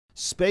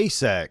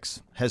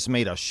SpaceX has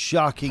made a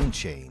shocking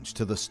change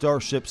to the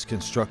Starship's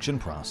construction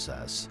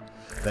process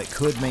that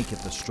could make it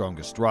the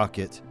strongest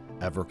rocket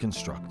ever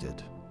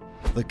constructed.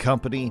 The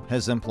company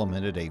has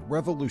implemented a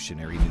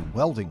revolutionary new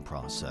welding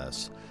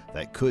process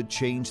that could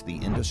change the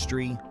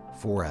industry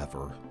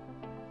forever.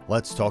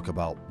 Let's talk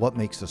about what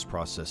makes this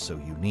process so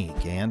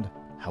unique and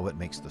how it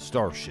makes the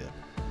Starship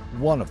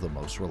one of the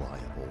most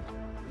reliable.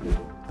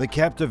 The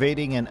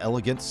captivating and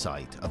elegant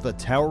sight of the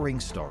towering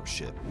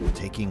Starship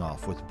taking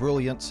off with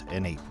brilliance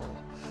in April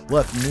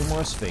left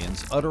numerous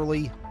fans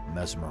utterly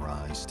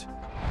mesmerized.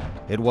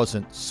 It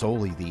wasn't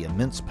solely the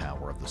immense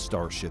power of the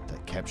Starship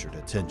that captured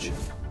attention,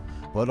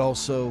 but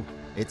also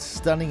its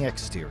stunning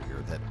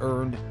exterior that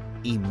earned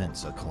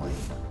immense acclaim.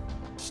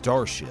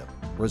 Starship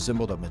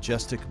resembled a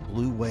majestic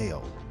blue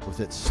whale with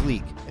its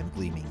sleek and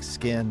gleaming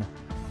skin,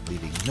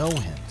 leaving no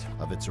hint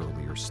of its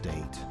earlier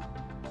state.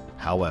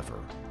 However,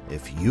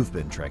 if you've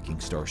been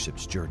tracking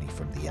Starship's journey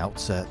from the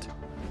outset,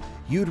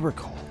 you'd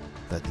recall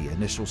that the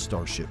initial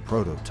Starship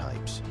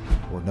prototypes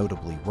were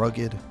notably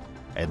rugged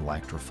and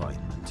lacked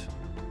refinement.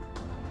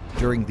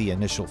 During the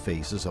initial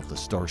phases of the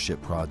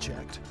Starship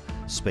project,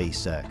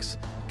 SpaceX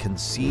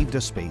conceived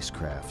a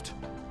spacecraft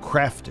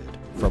crafted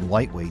from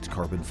lightweight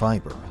carbon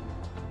fiber.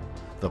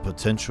 The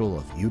potential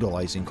of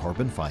utilizing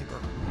carbon fiber,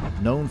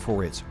 known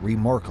for its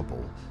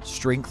remarkable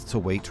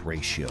strength-to-weight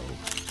ratio,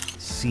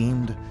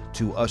 seemed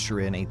to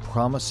usher in a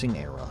promising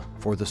era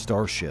for the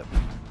Starship.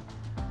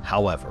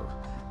 However,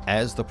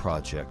 as the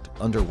project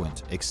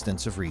underwent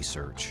extensive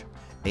research,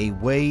 a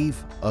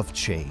wave of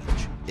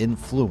change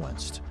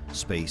influenced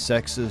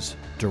SpaceX's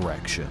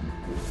direction.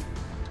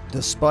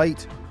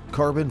 Despite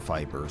carbon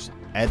fiber's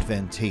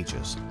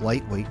advantageous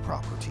lightweight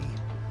property,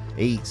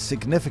 a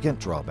significant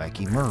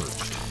drawback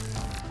emerged.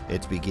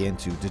 It began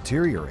to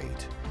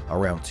deteriorate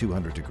around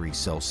 200 degrees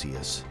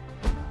Celsius.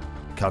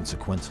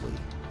 Consequently,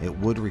 it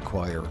would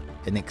require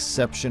an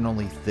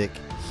exceptionally thick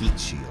heat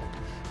shield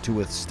to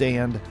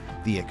withstand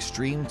the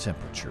extreme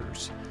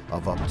temperatures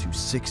of up to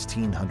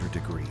 1600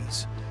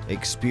 degrees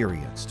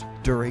experienced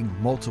during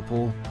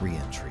multiple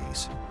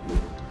re-entries.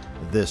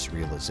 This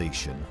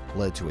realization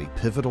led to a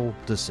pivotal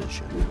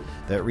decision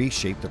that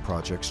reshaped the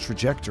project's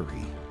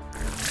trajectory.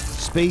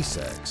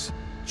 SpaceX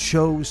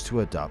chose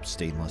to adopt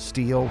stainless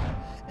steel,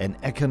 an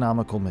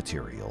economical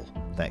material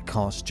that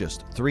cost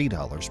just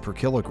 $3 per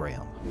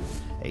kilogram,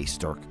 a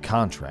stark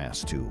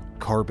contrast to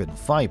carbon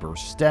fiber's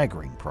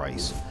staggering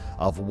price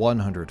of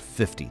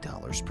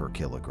 $150 per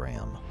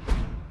kilogram.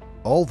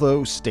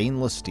 Although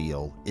stainless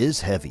steel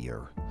is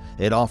heavier,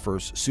 it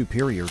offers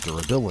superior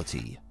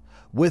durability,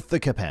 with the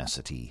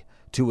capacity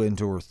to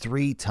endure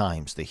 3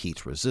 times the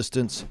heat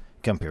resistance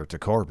compared to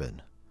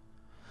carbon.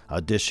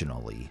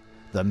 Additionally,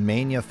 the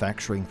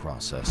manufacturing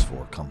process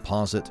for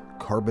composite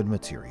carbon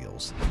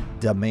materials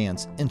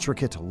demands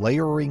intricate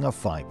layering of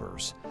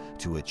fibers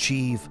to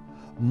achieve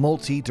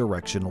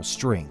multi-directional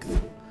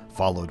strength,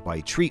 followed by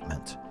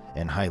treatment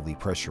in highly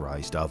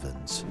pressurized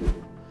ovens.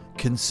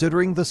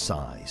 Considering the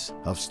size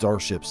of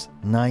Starship's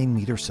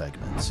 9-meter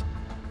segments,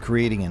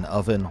 creating an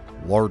oven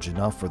large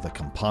enough for the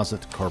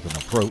composite carbon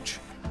approach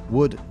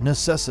would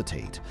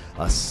necessitate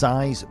a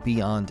size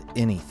beyond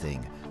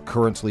anything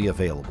currently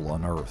available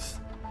on Earth.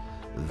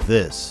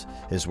 This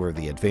is where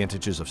the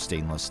advantages of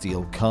stainless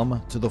steel come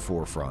to the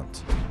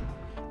forefront.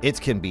 It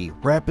can be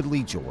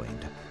rapidly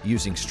joined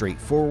using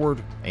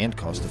straightforward and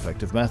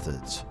cost-effective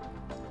methods.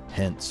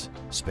 Hence,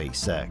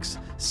 SpaceX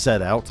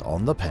set out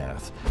on the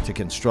path to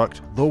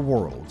construct the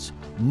world's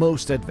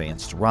most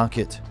advanced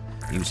rocket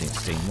using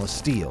stainless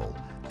steel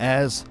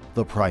as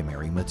the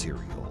primary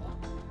material.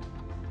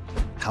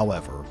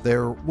 However,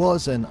 there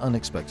was an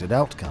unexpected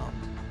outcome.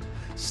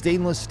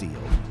 Stainless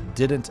steel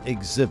didn't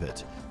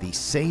exhibit the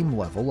same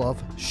level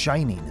of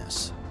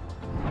shininess.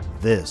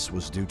 This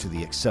was due to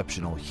the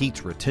exceptional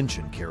heat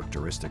retention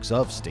characteristics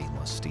of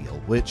stainless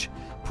steel, which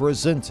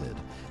presented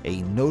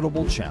a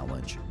notable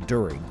challenge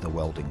during the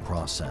welding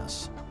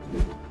process.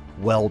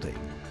 Welding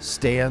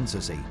stands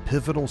as a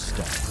pivotal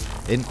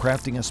step in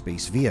crafting a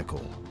space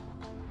vehicle.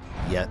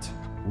 Yet,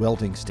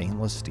 welding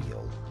stainless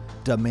steel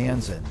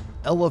demands an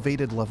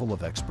elevated level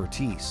of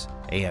expertise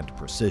and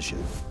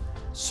precision,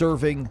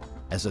 serving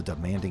as a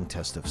demanding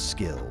test of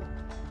skill,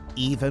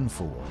 even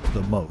for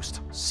the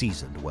most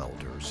seasoned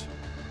welders.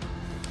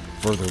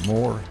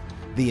 Furthermore,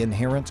 the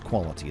inherent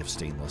quality of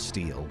stainless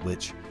steel,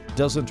 which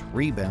doesn't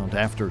rebound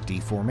after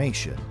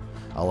deformation,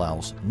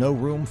 allows no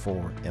room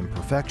for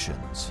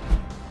imperfections.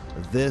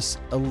 This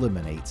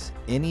eliminates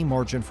any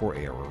margin for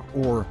error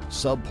or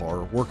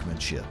subpar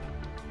workmanship.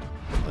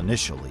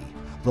 Initially,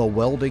 the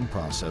welding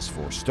process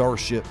for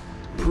Starship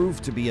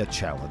proved to be a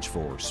challenge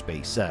for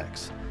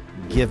SpaceX,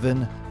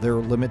 given their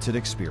limited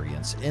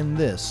experience in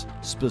this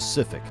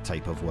specific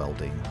type of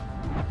welding.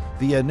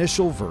 The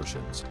initial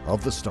versions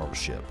of the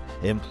Starship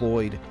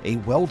employed a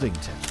welding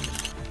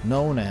technique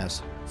known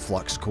as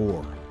flux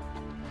core.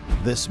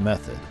 This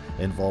method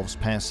involves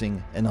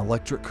passing an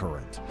electric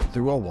current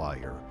through a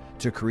wire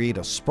to create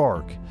a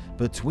spark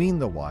between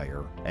the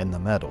wire and the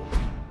metal.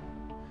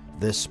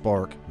 This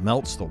spark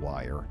melts the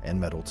wire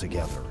and metal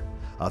together,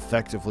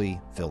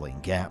 effectively filling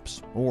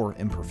gaps or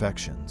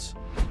imperfections.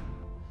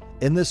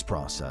 In this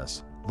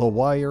process, the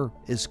wire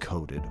is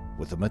coated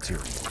with a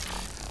material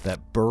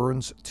that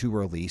burns to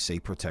release a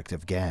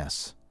protective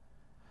gas.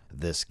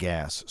 This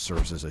gas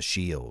serves as a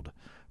shield,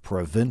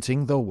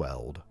 preventing the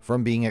weld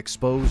from being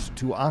exposed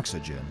to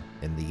oxygen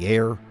in the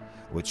air,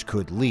 which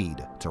could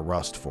lead to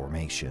rust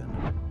formation.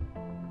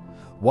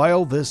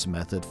 While this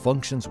method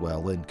functions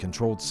well in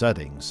controlled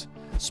settings,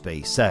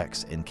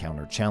 SpaceX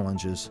encountered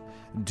challenges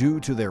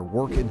due to their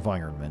work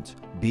environment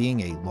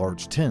being a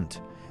large tent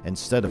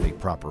instead of a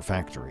proper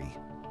factory.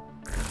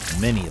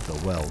 Many of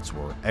the welds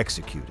were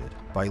executed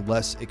by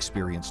less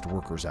experienced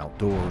workers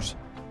outdoors,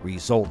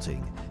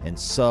 resulting in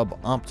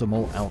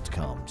suboptimal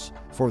outcomes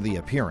for the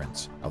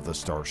appearance of the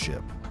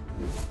Starship.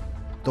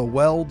 The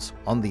welds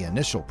on the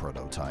initial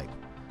prototype,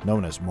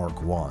 known as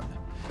Mark I,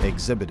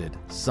 exhibited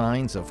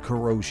signs of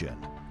corrosion,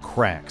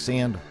 cracks,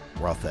 and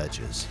rough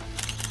edges.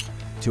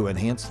 To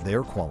enhance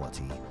their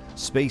quality,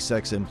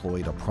 SpaceX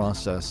employed a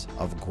process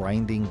of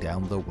grinding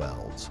down the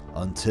welds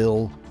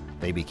until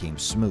they became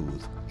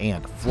smooth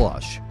and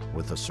flush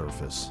with the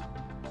surface.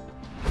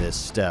 This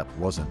step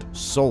wasn't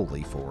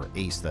solely for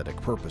aesthetic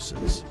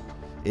purposes.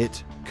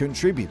 It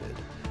contributed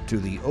to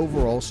the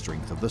overall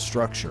strength of the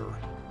structure.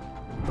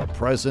 The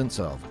presence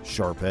of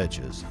sharp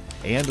edges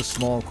and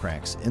small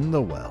cracks in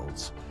the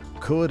welds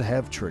could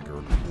have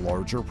triggered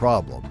larger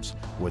problems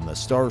when the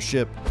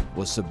Starship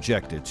was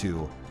subjected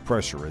to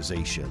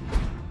pressurization.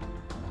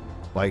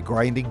 By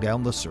grinding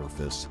down the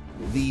surface,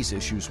 these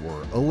issues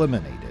were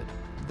eliminated,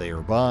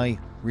 thereby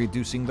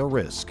reducing the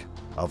risk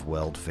of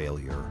weld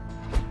failure.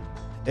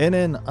 In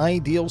an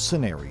ideal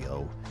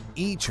scenario,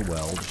 each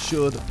weld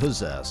should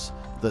possess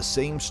the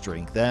same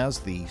strength as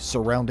the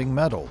surrounding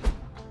metal.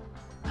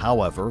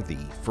 However,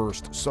 the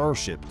first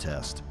Starship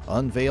test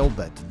unveiled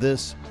that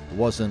this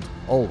wasn't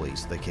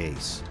always the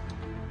case.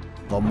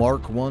 The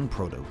Mark I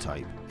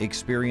prototype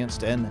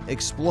experienced an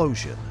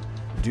explosion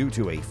due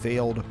to a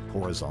failed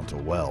horizontal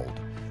weld,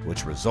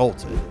 which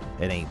resulted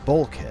in a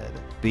bulkhead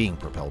being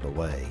propelled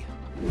away.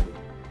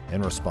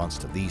 In response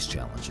to these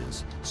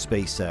challenges,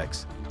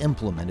 SpaceX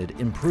implemented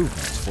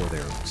improvements for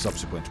their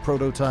subsequent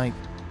prototype,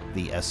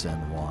 the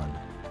SN1.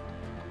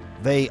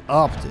 They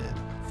opted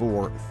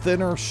for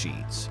thinner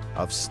sheets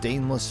of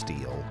stainless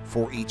steel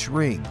for each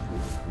ring,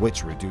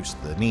 which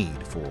reduced the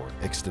need for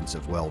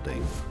extensive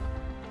welding.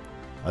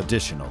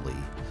 Additionally,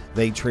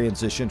 they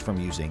transitioned from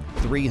using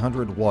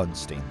 301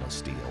 stainless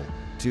steel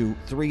to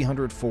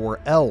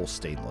 304L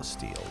stainless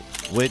steel,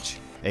 which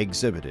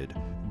exhibited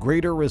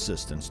greater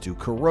resistance to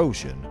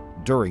corrosion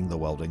during the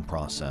welding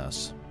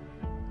process.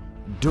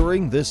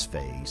 During this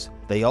phase,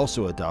 they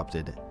also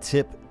adopted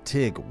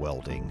tip-TIG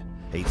welding,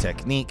 a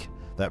technique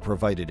that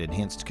provided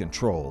enhanced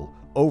control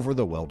over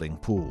the welding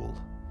pool.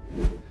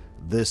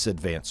 This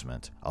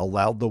advancement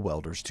allowed the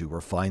welders to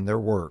refine their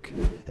work,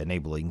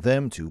 enabling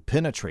them to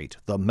penetrate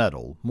the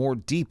metal more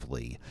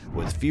deeply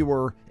with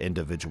fewer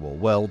individual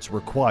welds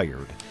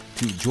required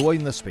to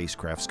join the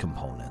spacecraft's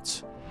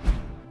components.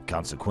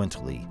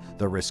 Consequently,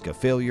 the risk of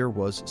failure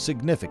was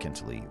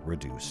significantly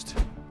reduced.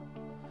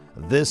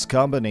 This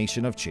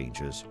combination of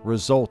changes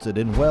resulted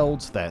in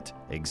welds that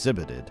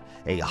exhibited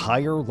a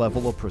higher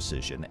level of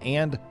precision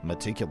and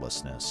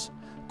meticulousness,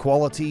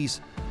 qualities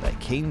that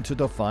came to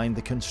define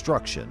the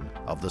construction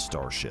of the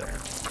Starship.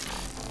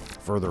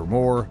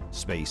 Furthermore,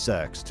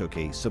 SpaceX took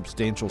a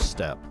substantial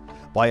step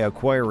by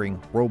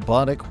acquiring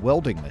robotic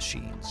welding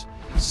machines,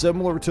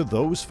 similar to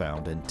those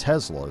found in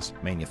Tesla's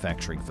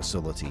manufacturing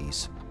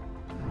facilities.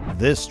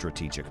 This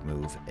strategic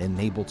move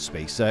enabled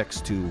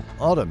SpaceX to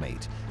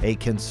automate a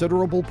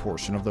considerable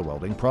portion of the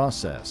welding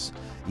process,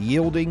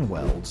 yielding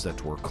welds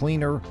that were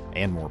cleaner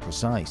and more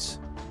precise.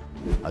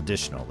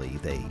 Additionally,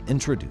 they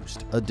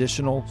introduced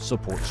additional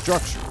support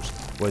structures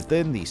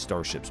within the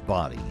Starship's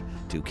body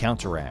to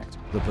counteract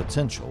the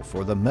potential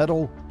for the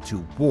metal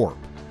to warp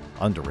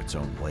under its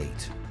own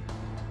weight.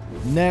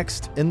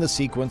 Next in the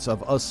sequence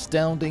of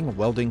astounding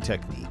welding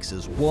techniques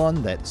is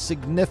one that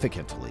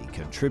significantly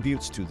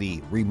contributes to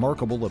the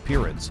remarkable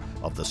appearance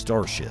of the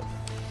Starship.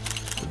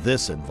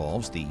 This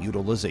involves the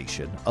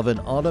utilization of an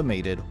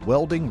automated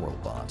welding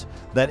robot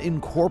that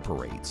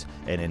incorporates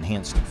an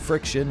enhanced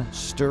friction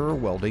stir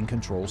welding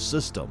control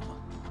system.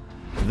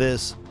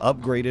 This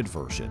upgraded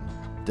version,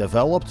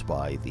 developed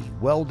by the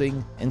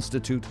Welding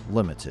Institute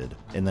Limited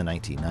in the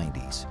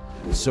 1990s,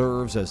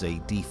 serves as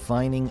a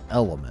defining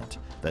element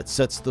that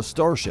sets the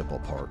Starship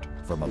apart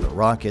from other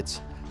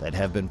rockets that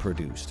have been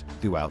produced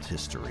throughout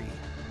history.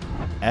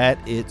 At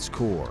its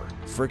core,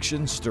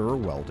 friction stir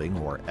welding,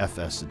 or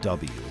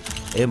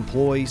FSW,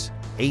 employs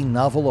a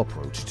novel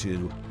approach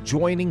to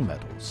joining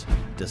metals,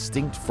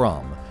 distinct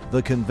from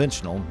the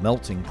conventional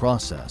melting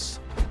process.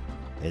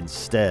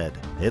 Instead,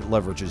 it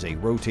leverages a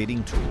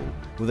rotating tool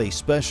with a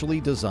specially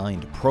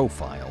designed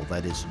profile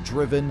that is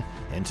driven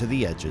into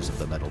the edges of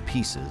the metal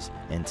pieces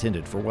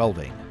intended for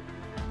welding.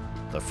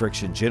 The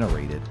friction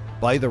generated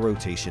by the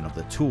rotation of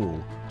the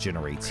tool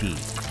generates heat,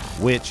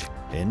 which,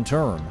 in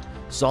turn,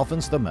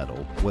 softens the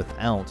metal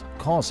without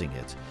causing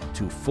it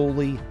to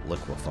fully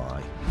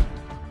liquefy.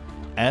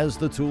 As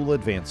the tool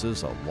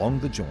advances along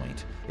the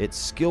joint, it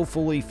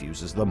skillfully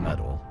fuses the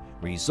metal,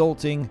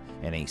 resulting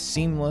in a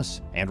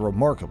seamless and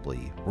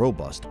remarkably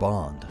robust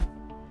bond.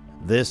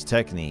 This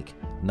technique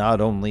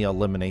not only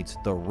eliminates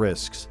the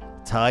risks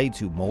tied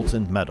to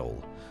molten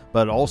metal,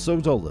 but also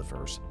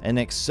delivers an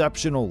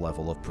exceptional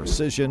level of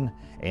precision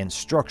and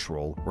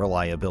structural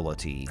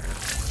reliability.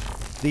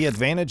 The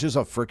advantages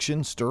of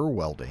friction stir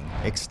welding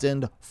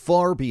extend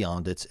far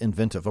beyond its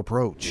inventive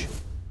approach.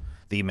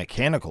 The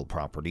mechanical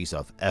properties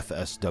of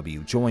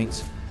FSW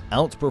joints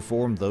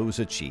outperform those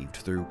achieved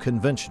through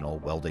conventional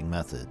welding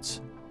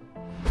methods.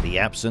 The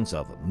absence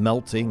of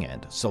melting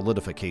and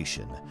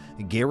solidification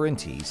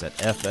guarantees that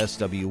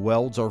FSW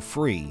welds are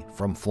free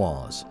from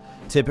flaws,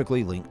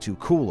 typically linked to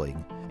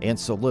cooling and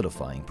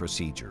solidifying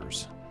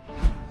procedures.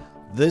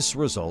 This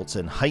results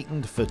in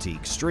heightened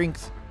fatigue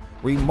strength,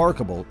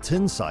 remarkable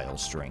tensile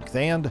strength,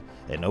 and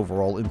an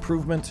overall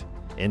improvement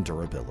in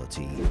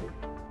durability.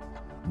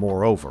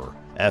 Moreover,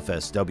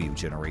 FSW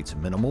generates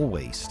minimal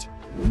waste,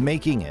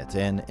 making it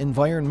an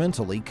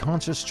environmentally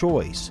conscious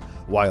choice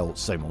while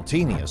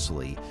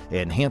simultaneously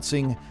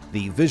enhancing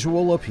the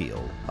visual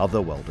appeal of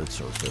the welded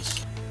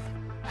surface.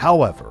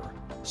 However,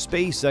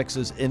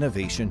 SpaceX's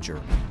innovation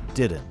journey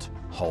didn't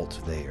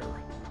halt there.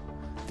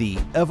 The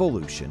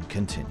evolution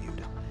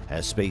continued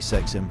as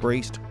SpaceX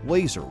embraced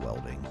laser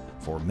welding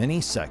for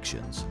many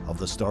sections of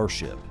the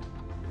Starship.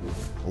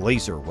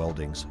 Laser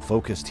welding's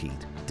focused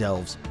heat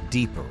delves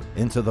deeper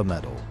into the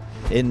metal,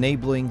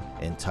 enabling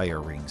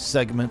entire ring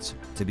segments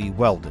to be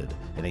welded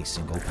in a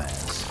single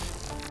pass.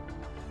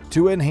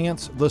 To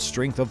enhance the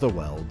strength of the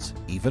welds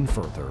even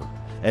further,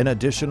 an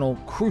additional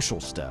crucial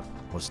step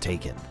was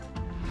taken.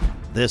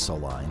 This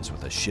aligns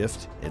with a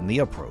shift in the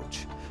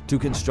approach to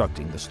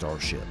constructing the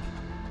Starship.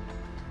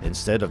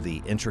 Instead of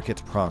the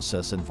intricate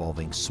process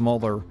involving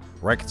smaller,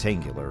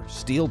 rectangular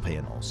steel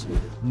panels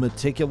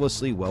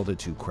meticulously welded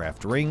to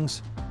craft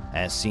rings,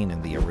 as seen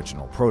in the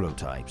original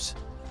prototypes,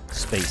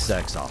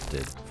 SpaceX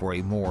opted for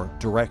a more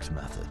direct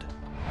method.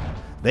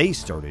 They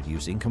started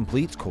using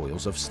complete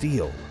coils of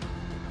steel.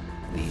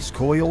 These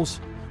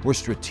coils were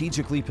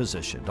strategically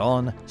positioned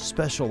on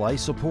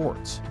specialized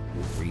supports,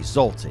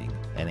 resulting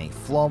in a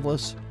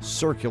flawless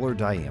circular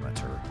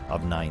diameter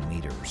of 9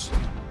 meters.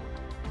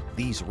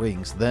 These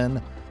rings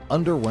then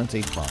underwent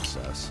a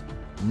process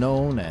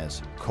known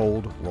as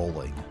cold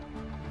rolling.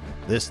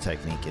 This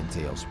technique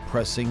entails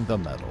pressing the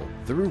metal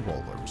through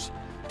rollers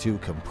to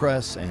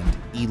compress and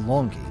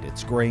elongate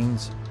its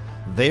grains,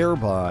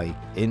 thereby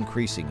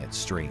increasing its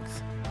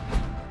strength.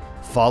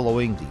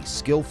 Following the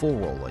skillful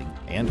rolling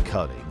and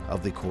cutting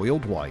of the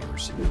coiled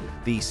wires,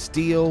 the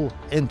steel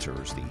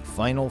enters the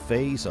final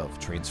phase of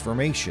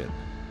transformation.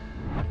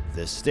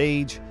 This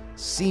stage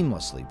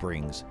seamlessly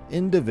brings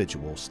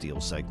individual steel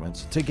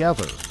segments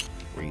together,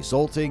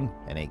 resulting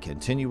in a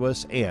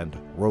continuous and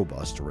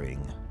robust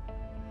ring.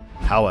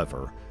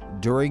 However,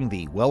 during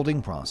the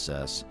welding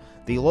process,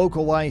 the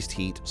localized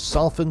heat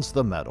softens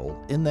the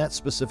metal in that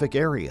specific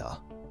area.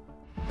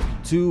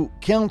 To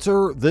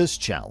counter this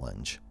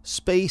challenge,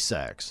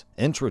 SpaceX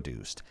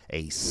introduced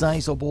a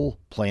sizable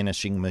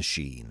planishing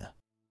machine.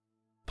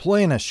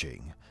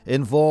 Planishing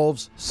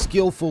involves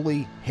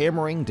skillfully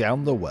hammering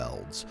down the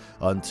welds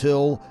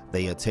until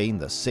they attain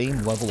the same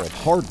level of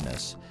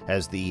hardness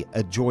as the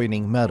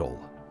adjoining metal.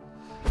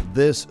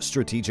 This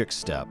strategic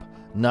step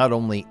not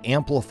only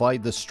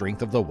amplified the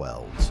strength of the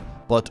welds,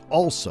 but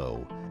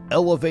also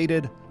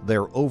elevated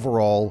their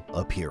overall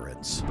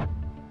appearance.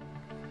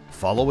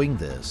 Following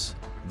this,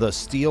 the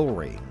steel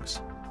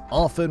rings,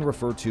 often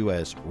referred to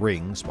as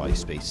rings by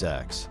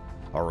SpaceX,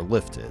 are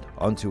lifted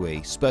onto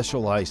a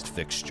specialized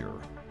fixture,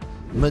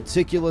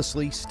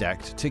 meticulously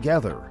stacked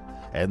together,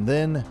 and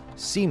then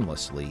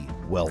seamlessly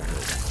welded.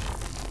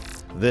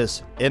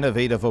 This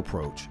innovative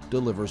approach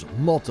delivers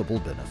multiple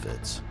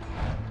benefits.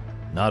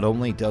 Not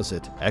only does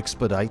it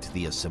expedite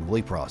the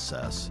assembly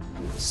process,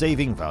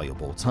 saving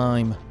valuable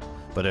time,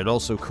 but it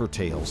also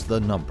curtails the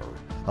number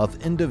of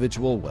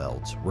individual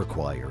welds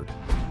required.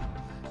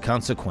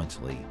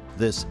 Consequently,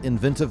 this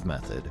inventive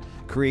method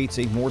creates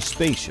a more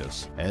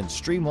spacious and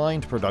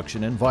streamlined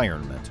production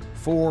environment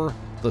for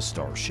the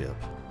Starship.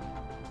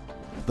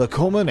 The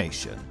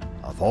culmination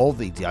of all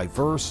the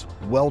diverse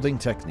welding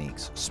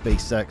techniques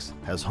SpaceX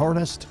has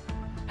harnessed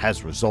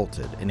has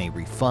resulted in a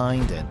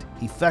refined and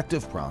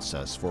effective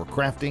process for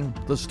crafting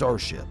the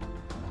Starship.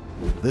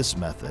 This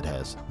method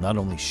has not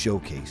only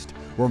showcased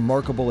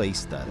remarkable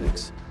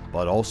aesthetics,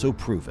 but also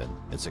proven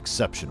its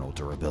exceptional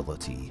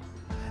durability,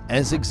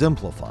 as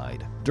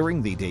exemplified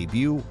during the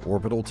debut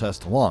orbital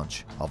test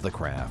launch of the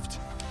craft.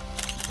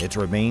 It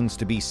remains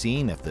to be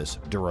seen if this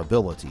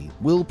durability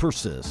will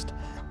persist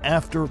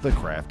after the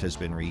craft has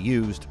been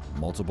reused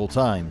multiple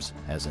times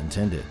as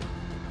intended.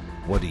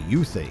 What do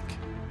you think?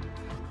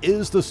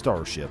 Is the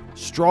Starship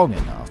strong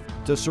enough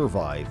to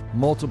survive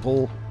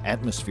multiple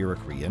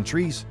atmospheric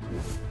re-entries?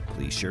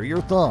 Please share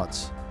your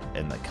thoughts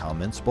in the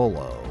comments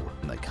below.